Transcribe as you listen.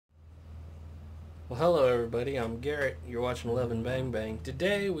Well, hello everybody, I'm Garrett. You're watching 11 Bang Bang.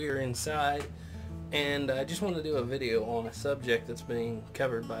 Today we are inside and I just want to do a video on a subject that's being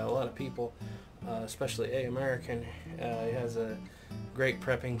covered by a lot of people, especially A American. He has a great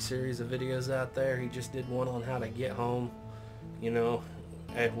prepping series of videos out there. He just did one on how to get home,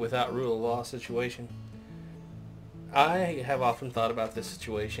 without rule of law situation. I have often thought about this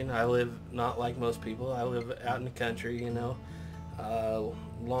situation. I live not like most people. I live out in the country,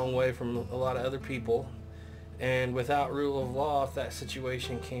 long way from a lot of other people, and without rule of law, if that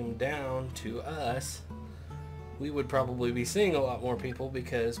situation came down to us, we would probably be seeing a lot more people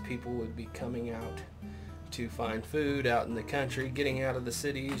because people would be coming out to find food out in the country, getting out of the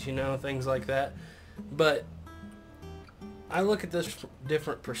cities, things like that. But I look at this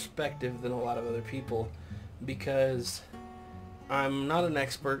different perspective than a lot of other people because I'm not an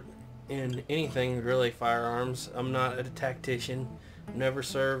expert in anything really firearms. I'm not a tactician. Never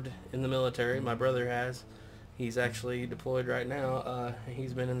served in the military. My brother has. He's actually deployed right now.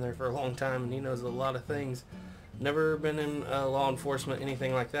 He's been in there for a long time and he knows a lot of things. Never been in law enforcement,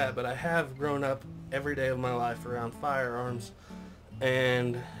 anything like that, but I have grown up every day of my life around firearms,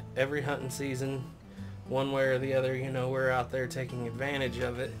 and every hunting season, one way or the other, we're out there taking advantage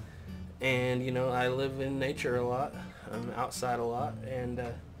of it. And I live in nature a lot. I'm outside a lot, and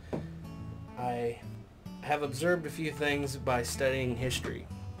I have observed a few things by studying history.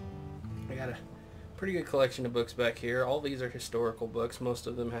 I got a pretty good collection of books back here. All these are historical books. Most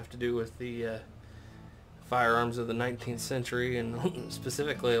of them have to do with the firearms of the 19th century, and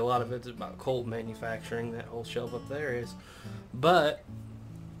specifically a lot of it's about Colt manufacturing. That whole shelf up there is. But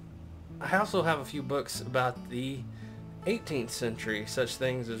I also have a few books about the 18th century, such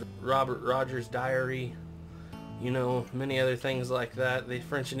things as Robert Rogers' diary, many other things like that, the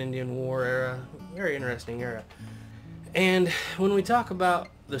French and Indian War era. Very interesting era. And when we talk about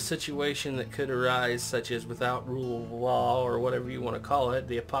the situation that could arise, such as without rule of law, or whatever you want to call it,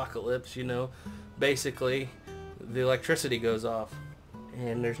 the apocalypse, basically the electricity goes off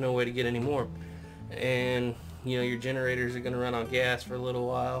and there's no way to get any more, and your generators are going to run on gas for a little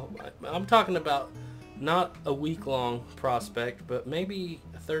while. I'm talking about not a week-long prospect, but maybe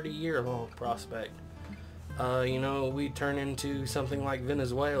a 30-year-long prospect. We turn into something like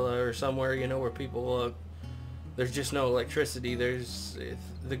Venezuela or somewhere, where people, there's just no electricity.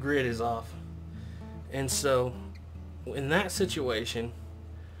 The grid is off. And so, in that situation,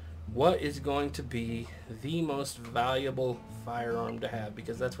 what is going to be the most valuable firearm to have?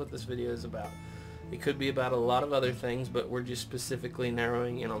 Because that's what this video is about. It could be about a lot of other things, but we're just specifically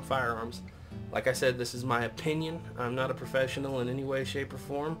narrowing in on firearms. Like I said, this is my opinion. I'm not a professional in any way, shape, or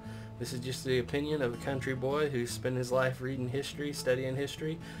form. This is just the opinion of a country boy who's spent his life reading history, studying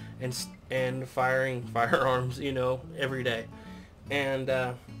history, and firing firearms, every day. And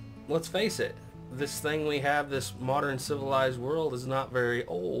let's face it, this thing we have, this modern civilized world, is not very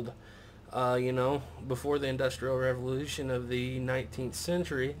old. Before the Industrial Revolution of the 19th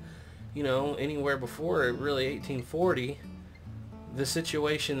century, anywhere before really 1840, the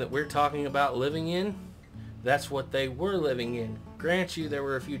situation that we're talking about living in, that's what they were living in. Grant you, there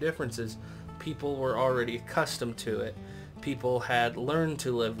were a few differences. People were already accustomed to it. People had learned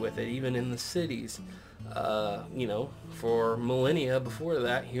to live with it, even in the cities. For millennia before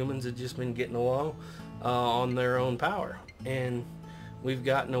that, humans had just been getting along on their own power. And we've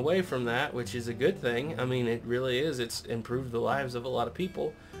gotten away from that, which is a good thing. I mean, it really is. It's improved the lives of a lot of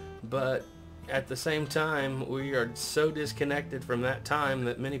people. But at the same time, we are so disconnected from that time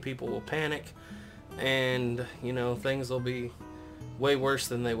that many people will panic, and things will be way worse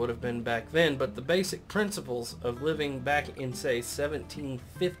than they would have been back then. But the basic principles of living back in, say,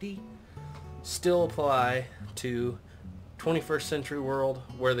 1750 still apply to 21st century world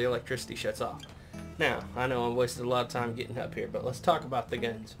where the electricity shuts off. Now, I know I wasted a lot of time getting up here, but let's talk about the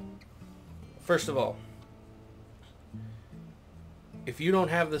guns. First of all, if you don't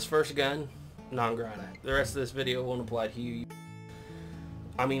have this first gun, non grata. The rest of this video won't apply to you.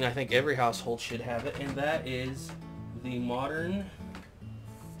 I mean, I think every household should have it, and that is the modern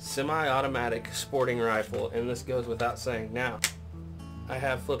semi-automatic sporting rifle, and this goes without saying. Now, I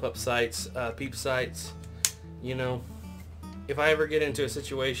have flip-up sights, peep sights. If I ever get into a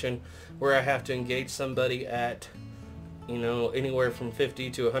situation where I have to engage somebody at, anywhere from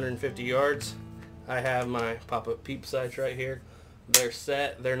 50 to 150 yards, I have my pop-up peep sights right here. They're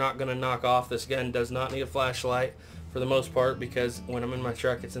set. They're not going to knock off. This gun does not need a flashlight for the most part, because when I'm in my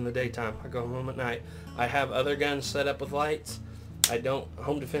truck, it's in the daytime. I go home at night. I have other guns set up with lights.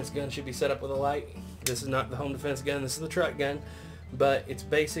 Home defense gun should be set up with a light. This is not the home defense gun. This is the truck gun. But it's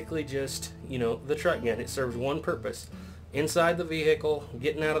basically just, the truck gun. It serves one purpose. inside the vehicle,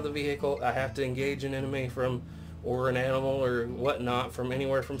 getting out of the vehicle, I have to engage an enemy or an animal or whatnot from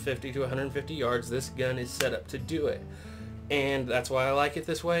anywhere from 50 to 150 yards. This gun is set up to do it. And that's why I like it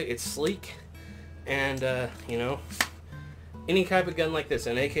this way. It's sleek. And, you know, any type of gun like this,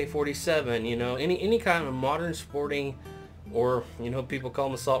 an AK-47, you know, any kind of modern sporting, or, you know, people call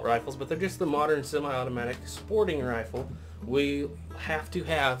them assault rifles, but they're just the modern semi-automatic sporting rifle. We have to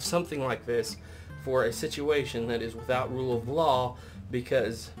have something like this for a situation that is without rule of law,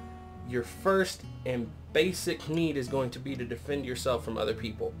 because your first and basic need is going to be to defend yourself from other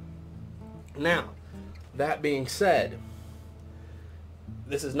people. Now, that being said,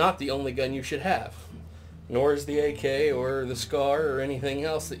 this is not the only gun you should have, nor is the AK or the SCAR or anything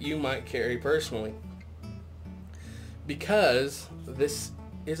else that you might carry personally, because this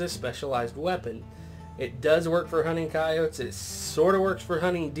is a specialized weapon. It does work for hunting coyotes. It sort of works for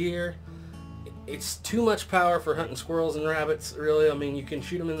hunting deer. It's too much power for hunting squirrels and rabbits, really. I mean, you can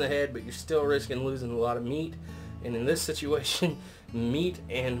shoot them in the head, but you're still risking losing a lot of meat. And in this situation, meat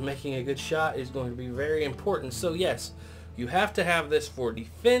and making a good shot is going to be very important. So yes, you have to have this for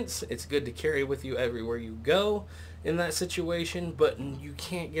defense. It's good to carry with you everywhere you go in that situation, but you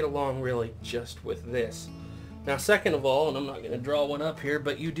can't get along really just with this. Now, second of all, and I'm not going to draw one up here,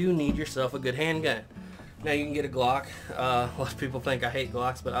 but you do need yourself a good handgun. Now, you can get a Glock. A lot of people think I hate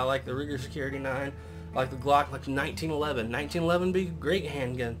Glocks, but I like the Ruger Security 9. I like the Glock, like the 1911. 1911 be a great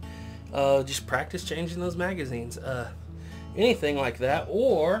handgun. Just practice changing those magazines. Anything like that.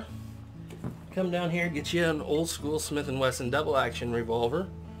 Or come down here and get you an old school Smith & Wesson double action revolver.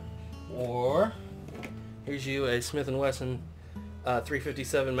 Or here's you a Smith & Wesson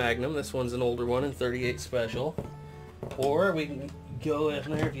 357 Magnum. This one's an older one in 38 Special. Or we can go in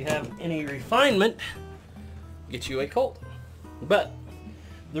there, if you have any refinement, get you a Colt. But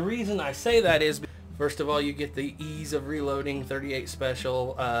the reason I say that is, first of all, you get the ease of reloading 38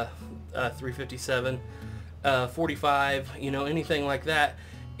 Special, 357, 45, you know, anything like that.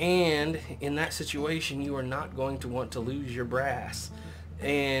 And in that situation, you are not going to want to lose your brass.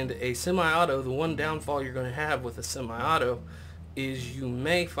 And a semi-auto, the one downfall you're going to have with a semi-auto is you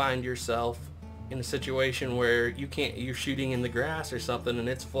may find yourself in a situation where you're shooting in the grass or something and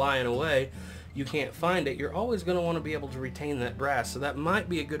it's flying away. You can't find it. You're always going to want to be able to retain that brass. So that might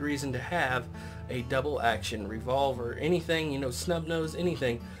be a good reason to have a double action revolver. Anything, you know, snub nose,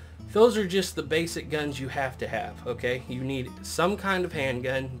 anything. Those are just the basic guns you have to have, okay? You need some kind of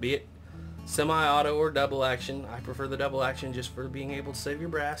handgun, be it semi-auto or double action. I prefer the double action just for being able to save your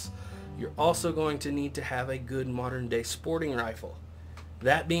brass. You're also going to need to have a good modern day sporting rifle.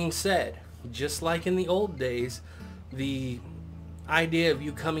 That being said, just like in the old days, the idea of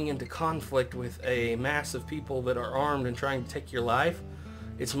you coming into conflict with a mass of people that are armed and trying to take your life,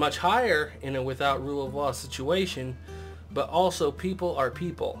 it's much higher in a without rule of law situation. But also, people are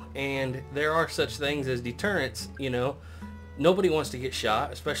people, and there are such things as deterrence. You know, nobody wants to get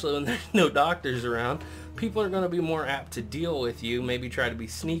shot, especially when there's no doctors around. People are going to be more apt to deal with you, maybe try to be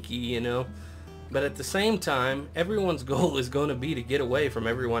sneaky, you know. But at the same time, everyone's goal is going to be to get away from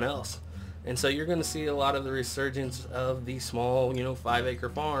everyone else. And so you're going to see a lot of the resurgence of the small, you know, 5-acre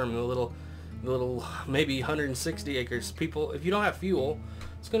farm, the little maybe 160 acres. People, if you don't have fuel,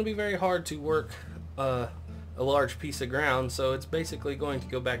 it's going to be very hard to work a large piece of ground. So it's basically going to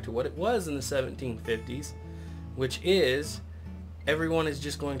go back to what it was in the 1750s, which is everyone is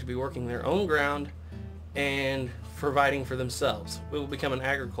just going to be working their own ground and providing for themselves. We will become an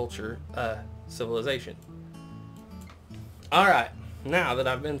agriculture civilization. Alright, now that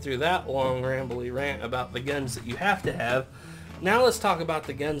I've been through that long rambly rant about the guns that you have to have, now let's talk about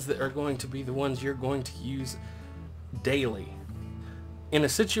the guns that are going to be the ones you're going to use daily. In a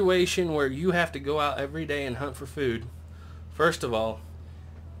situation where you have to go out every day and hunt for food, first of all,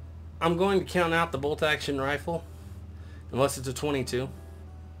 I'm going to count out the bolt-action rifle, unless it's a 22.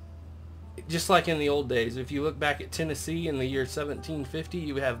 Just like in the old days, if you look back at Tennessee in the year 1750,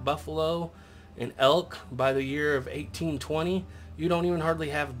 you have buffalo and elk. By the year of 1820, you don't even hardly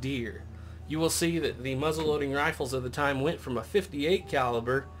have deer. You will see that the muzzle-loading rifles of the time went from a 58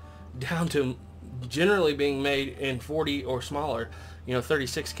 caliber down to generally being made in 40 or smaller. You know,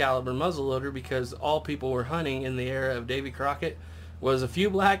 36 caliber muzzleloader, because all people were hunting in the era of Davy Crockett was a few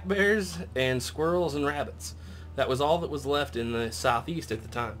black bears and squirrels and rabbits. That was all that was left in the southeast at the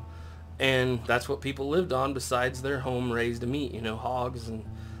time. And that's what people lived on besides their home raised meat, you know, hogs and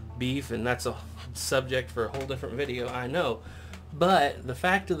beef, and that's a subject for a whole different video, I know. But the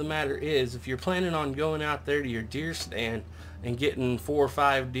fact of the matter is, if you're planning on going out there to your deer stand and getting 4 or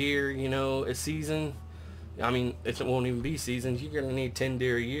 5 deer, you know, a season, I mean, it won't even be seasons. You're going to need 10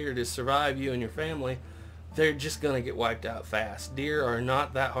 deer a year to survive, you and your family. they're just going to get wiped out fast. Deer are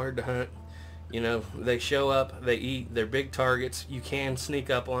not that hard to hunt. You know, they show up, they eat, they're big targets. You can sneak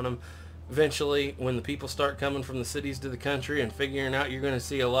up on them. Eventually, when the people start coming from the cities to the country and figuring out, you're going to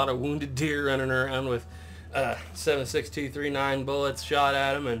see a lot of wounded deer running around with 7.62 .39 bullets shot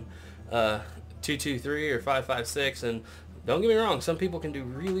at them, and 2.23 or 5.56. And don't get me wrong, some people can do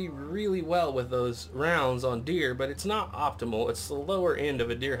really, really well with those rounds on deer, but it's not optimal. It's the lower end of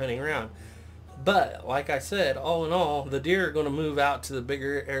a deer hunting round. But like I said, all in all, the deer are going to move out to the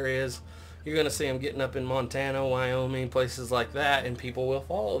bigger areas. You're going to see them getting up in Montana, Wyoming, places like that, and people will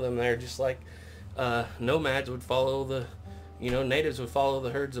follow them there, just like nomads would follow the, natives would follow the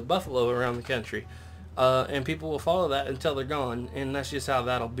herds of buffalo around the country. And people will follow that until they're gone, and that's just how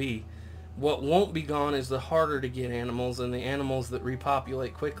that'll be. What won't be gone is the harder to get animals, and the animals that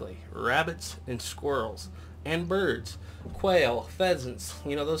repopulate quickly. Rabbits and squirrels and birds, quail, pheasants.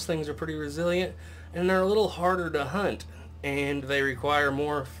 Those things are pretty resilient, and they're a little harder to hunt, and they require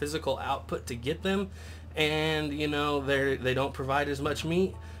more physical output to get them, and they don't provide as much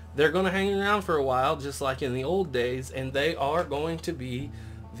meat. They're going to hang around for a while, just like in the old days, and they are going to be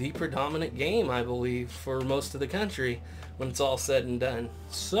the predominant game, I believe, for most of the country when it's all said and done.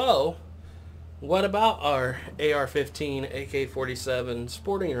 So what about our AR-15, AK-47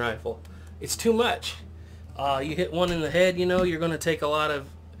 sporting rifle? It's too much. You hit one in the head, you're going to take a lot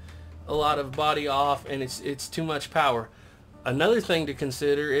of body off, and it's too much power. Another thing to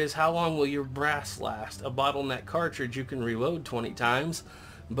consider is how long will your brass last? A bottleneck cartridge you can reload 20 times,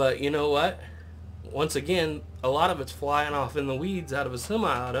 but you know what? Once again, a lot of it's flying off in the weeds out of a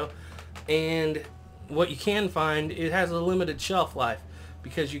semi-auto, and what you can find, it has a limited shelf life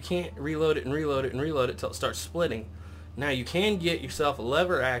because you can't reload it and reload it and reload it till it starts splitting. Now you can get yourself a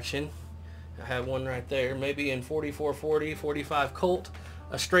lever action. I have one right there, maybe in 4440, 45 Colt,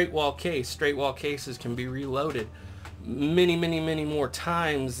 a straight wall case. Straight wall cases can be reloaded many, many, many more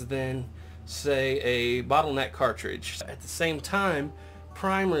times than, say, a bottleneck cartridge. At the same time,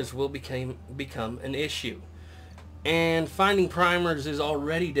 primers will become an issue, and finding primers is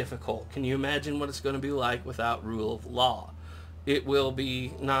already difficult. Can you imagine what it's going to be like without rule of law? It will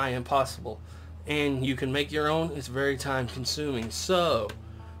be nigh impossible, and you can make your own. It's very time consuming. So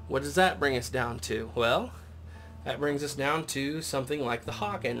what does that bring us down to? Well, that brings us down to something like the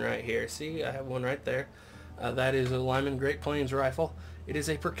Hawken right here. See, I have one right there. That is a Lyman Great Plains rifle. It is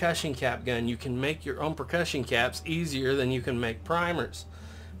a percussion cap gun. You can make your own percussion caps easier than you can make primers.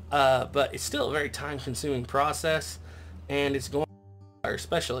 But it's still a very time-consuming process, and it's going to require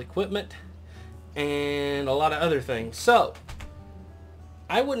special equipment and a lot of other things. So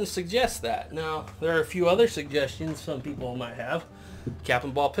I wouldn't suggest that. Now, there are a few other suggestions some people might have. Cap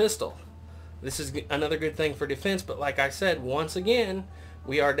and ball pistol. This is another good thing for defense, but like I said, once again,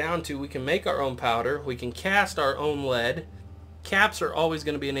 we are down to we can make our own powder, we can cast our own lead. Caps are always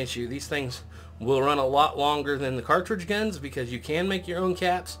going to be an issue. These things will run a lot longer than the cartridge guns because you can make your own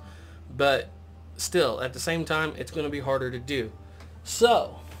caps, but still, at the same time, it's going to be harder to do.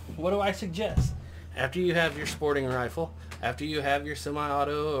 So, what do I suggest? After you have your sporting rifle, after you have your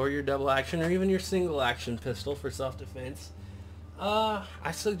semi-auto or your double action or even your single action pistol for self-defense,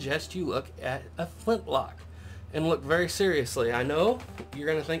 I suggest you look at a flintlock and look very seriously. I know you're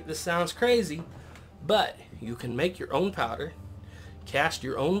going to think this sounds crazy, but you can make your own powder, cast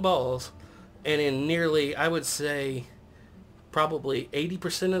your own balls, and in nearly, I would say, probably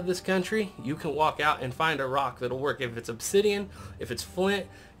 80% of this country, you can walk out and find a rock that'll work. If it's obsidian, if it's flint,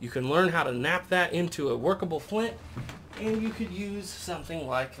 you can learn how to nap that into a workable flint, and you could use something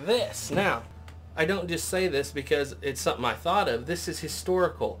like this. Now, I don't just say this because it's something I thought of. This is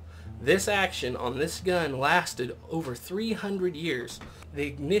historical. This action on this gun lasted over 300 years. The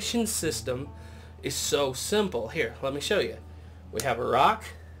ignition system is so simple. Here, let me show you. We have a rock,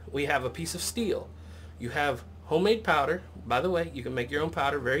 we have a piece of steel. You have homemade powder. By the way, you can make your own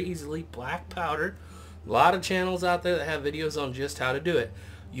powder very easily. Black powder. A lot of channels out there that have videos on just how to do it.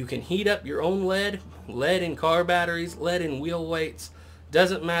 You can heat up your own lead in car batteries, lead in wheel weights.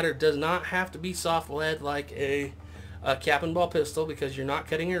 Doesn't matter. Does not have to be soft lead like a cap and ball pistol because you're not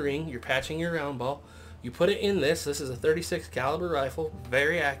cutting a ring. You're patching your round ball. You put it in this. This is a 36 caliber rifle.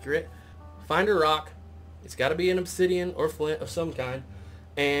 Very accurate. Find a rock. It's got to be an obsidian or flint of some kind.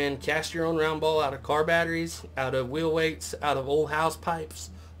 And cast your own round ball out of car batteries, out of wheel weights, out of old house pipes.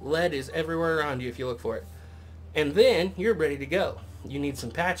 Lead is everywhere around you if you look for it. And then you're ready to go. You need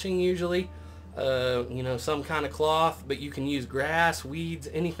some patching usually. Some kind of cloth, but you can use grass, weeds,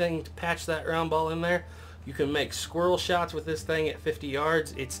 anything to patch that round ball in there. You can make squirrel shots with this thing at 50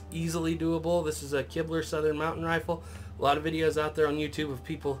 yards. It's easily doable. This is a Kibler Southern Mountain Rifle. A lot of videos out there on YouTube of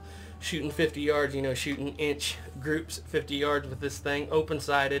people shooting 50 yards, you know, shooting inch groups 50 yards with this thing,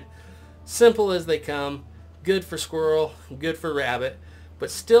 open-sighted, simple as they come, good for squirrel, good for rabbit, but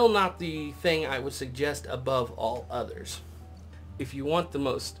still not the thing I would suggest above all others. If you want the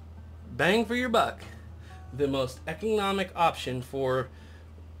most bang for your buck, the most economic option for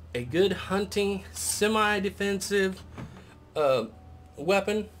a good hunting, semi-defensive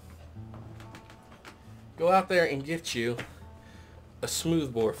weapon, go out there and get you a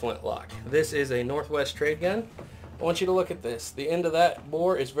smoothbore flintlock. This is a Northwest trade gun. I want you to look at this. The end of that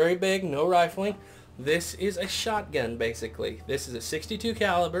bore is very big, no rifling. This is a shotgun basically. This is a 62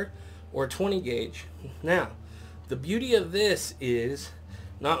 caliber or 20 gauge. Now, the beauty of this is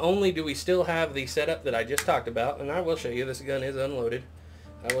not only do we still have the setup that I just talked about, and I will show you, this gun is unloaded.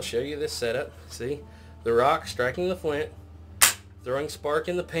 I will show you this setup. See, the rock striking the flint, throwing spark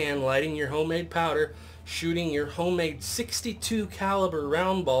in the pan, lighting your homemade powder, shooting your homemade 62 caliber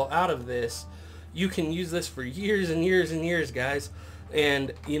round ball out of this. You can use this for years and years and years, guys,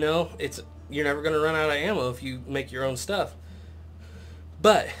 and you know, you're never going to run out of ammo if you make your own stuff.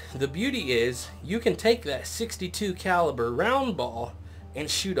 But the beauty is you can take that 62 caliber round ball and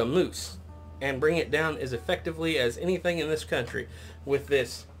shoot a moose and bring it down as effectively as anything in this country with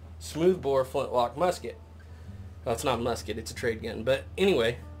this smoothbore flintlock musket. Well, it's not a musket, it's a trade gun, but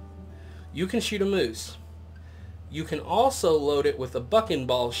anyway, you can shoot a moose. You can also load it with a bucking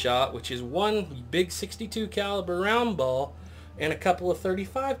ball shot, which is one big 62 caliber round ball and a couple of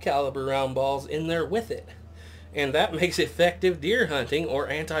 35 caliber round balls in there with it. And that makes effective deer hunting or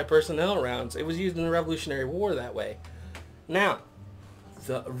anti-personnel rounds. It was used in the Revolutionary War that way. Now,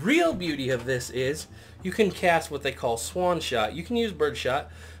 the real beauty of this is you can cast what they call swan shot. You can use bird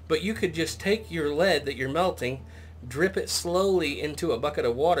shot, but you could just take your lead that you're melting, drip it slowly into a bucket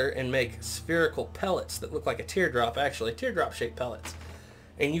of water, and make spherical pellets that look like a teardrop, actually, teardrop shaped pellets.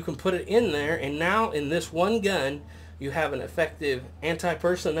 And you can put it in there, and now in this one gun, you have an effective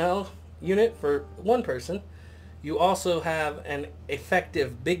anti-personnel unit for one person. You also have an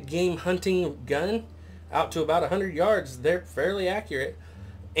effective big game hunting gun out to about 100 yards. They're fairly accurate.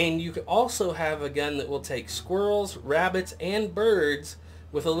 And you can also have a gun that will take squirrels, rabbits, and birds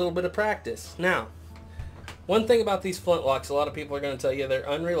with a little bit of practice. Now, one thing about these flintlocks, a lot of people are going to tell you they're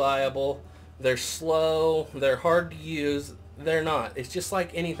unreliable, they're slow, they're hard to use. They're not. It's just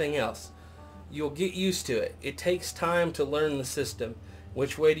like anything else. You'll get used to it. It takes time to learn the system.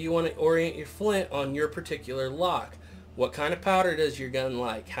 Which way do you want to orient your flint on your particular lock? What kind of powder does your gun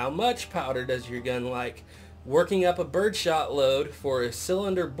like? How much powder does your gun like? Working up a birdshot load for a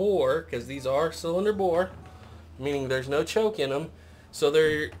cylinder bore, because these are cylinder bore, meaning there's no choke in them. So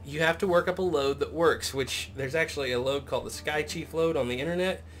you have to work up a load that works, which there's actually a load called the Sky Chief load on the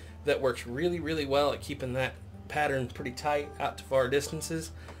internet that works really, really well at keeping that pattern pretty tight out to far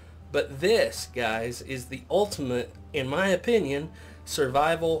distances. But this, guys, is the ultimate, in my opinion,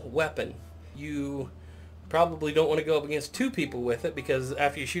 survival weapon. You probably don't want to go up against two people with it, because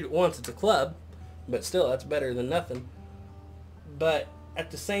after you shoot it once, it's a club. But still, that's better than nothing. But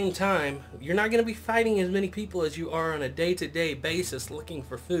at the same time, you're not going to be fighting as many people as you are on a day-to-day basis looking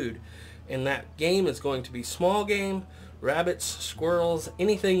for food. And that game is going to be small game, rabbits, squirrels,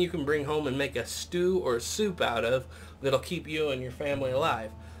 anything you can bring home and make a stew or a soup out of that'll keep you and your family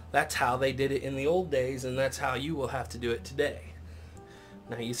alive. That's how they did it in the old days, and that's how you will have to do it today.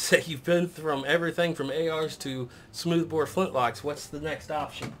 Now, you say you've been from everything from ARs to smoothbore flintlocks. What's the next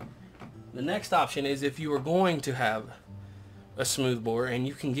option? The next option is if you are going to have a smoothbore and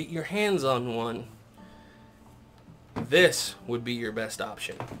you can get your hands on one, this would be your best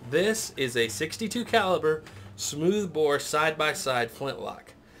option. This is a 62 caliber smoothbore side-by-side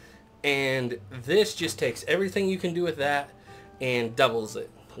flintlock. And this just takes everything you can do with that and doubles it.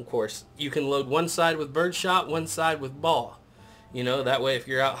 Of course, you can load one side with birdshot, one side with ball. You know, that way if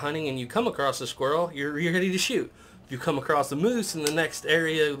you're out hunting and you come across a squirrel, you're ready to shoot. If you come across a moose in the next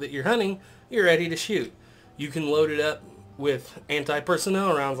area that you're hunting, you're ready to shoot. You can load it up with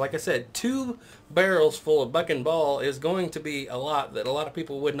anti-personnel rounds. Like I said, 2 barrels full of buck and ball is going to be a lot that a lot of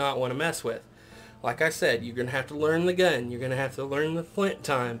people would not want to mess with. Like I said, you're going to have to learn the gun. You're going to have to learn the flint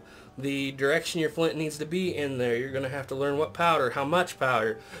time, the direction your flint needs to be in there. You're going to have to learn what powder, how much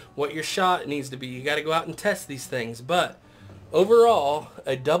powder, what your shot needs to be. You got to go out and test these things. But overall,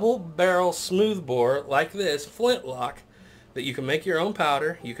 a double barrel smoothbore like this flintlock that you can make your own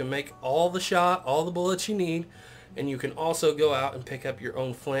powder, you can make all the shot, all the bullets you need, and you can also go out and pick up your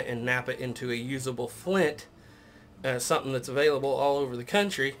own flint and nap it into a usable flint, something that's available all over the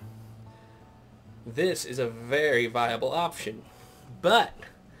country. This is a very viable option. But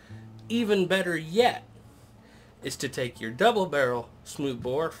even better yet is to take your double barrel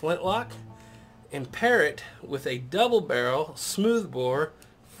smoothbore flintlock and pair it with a double barrel smoothbore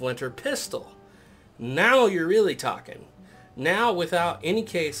flinter pistol. Now you're really talking. Now, without any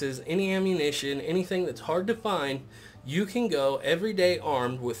cases, any ammunition, anything that's hard to find, you can go every day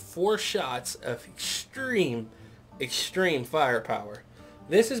armed with 4 shots of extreme firepower.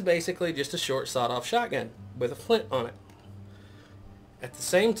 This is basically just a short sawed-off shotgun with a flint on it. At the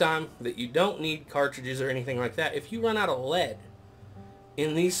same time that you don't need cartridges or anything like that, if you run out of lead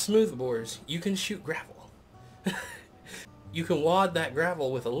in these smoothbores, you can shoot gravel. You can wad that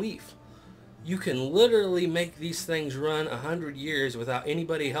gravel with a leaf. You can literally make these things run 100 years without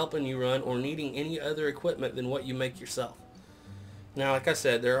anybody helping you run or needing any other equipment than what you make yourself. Now, like I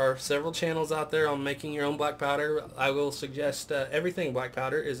said, there are several channels out there on making your own black powder. I will suggest Everything Black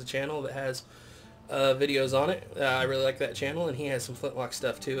Powder is a channel that has videos on it. I really like that channel, and he has some flintlock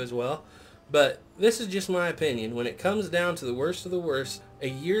stuff too as well. But this is just my opinion. When it comes down to the worst of the worst, a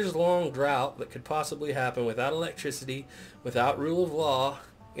years-long drought that could possibly happen without electricity, without rule of law,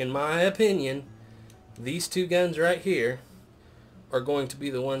 in my opinion, these 2 guns right here are going to be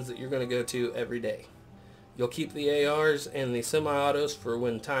the ones that you're going to go to every day. You'll keep the ARs and the semi-autos for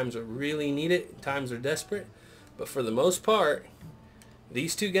when times are really needed, times are desperate. But for the most part,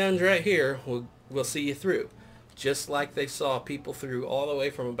 these 2 guns right here will see you through. Just like they saw people through all the way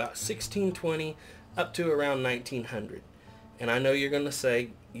from about 1620 up to around 1900. And I know you're going to say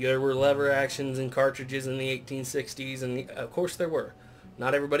there were lever actions and cartridges in the 1860s, and of course there were.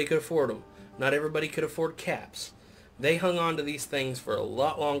 Not everybody could afford them. Not everybody could afford caps. They hung on to these things for a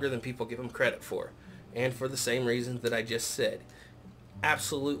lot longer than people give them credit for. And for the same reasons that I just said.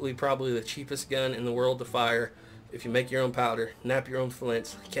 Absolutely probably the cheapest gun in the world to fire if you make your own powder, nap your own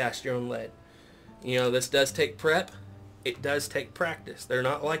flints, cast your own lead. You know, this does take prep. It does take practice. They're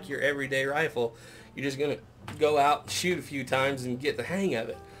not like your everyday rifle. You're just going to go out, shoot a few times, and get the hang of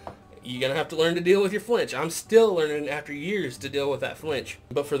it. You're going to have to learn to deal with your flinch. I'm still learning after years to deal with that flinch.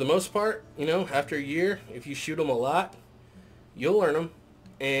 But for the most part, you know, after a year, if you shoot them a lot, you'll learn them,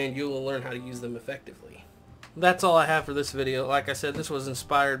 and you'll learn how to use them effectively. That's all I have for this video. Like I said, this was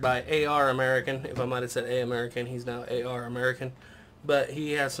inspired by AR American. If I might have said A American, he's now AR American. But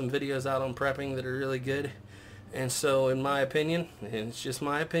he has some videos out on prepping that are really good. And so in my opinion, and it's just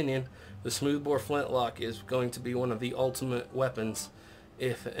my opinion, the smoothbore flintlock is going to be one of the ultimate weapons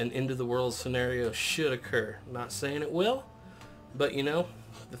if an end of the world scenario should occur. Not saying it will, but you know,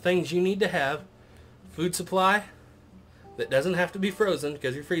 the things you need to have: food supply that doesn't have to be frozen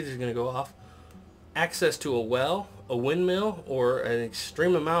because your freezer's going to go off, access to a well, a windmill, or an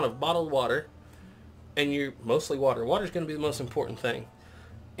extreme amount of bottled water, and you're mostly water. Water's going to be the most important thing,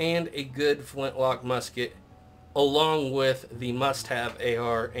 and a good flintlock musket along with the must-have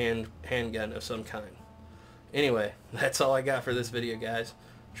AR and handgun of some kind. Anyway, that's all I got for this video, guys.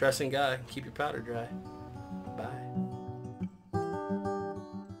 Trust in God, keep your powder dry.